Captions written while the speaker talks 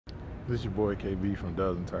This is your boy KB from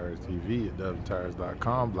Dozen Tires TV at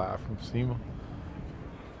dozentires.com, live from SEMA.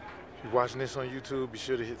 If you're watching this on YouTube, be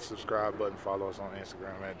sure to hit the subscribe button. Follow us on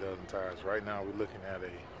Instagram at Dozen Tires. Right now, we're looking at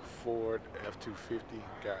a Ford F-250.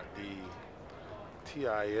 Got the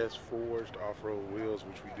TIS forged off-road wheels,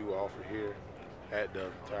 which we do offer here at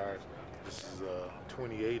Dozen Tires. This is a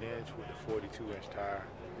 28-inch with a 42-inch tire.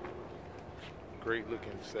 Great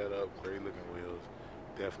looking setup, great looking wheels.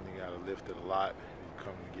 Definitely got to lift it a lot if you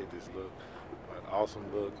come to get this look. But awesome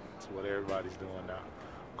look. It's what everybody's doing now.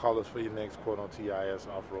 Call us for your next quote on TIS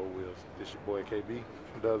off-road wheels. This your boy KB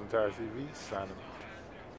from Dozen Tires TV, signing off.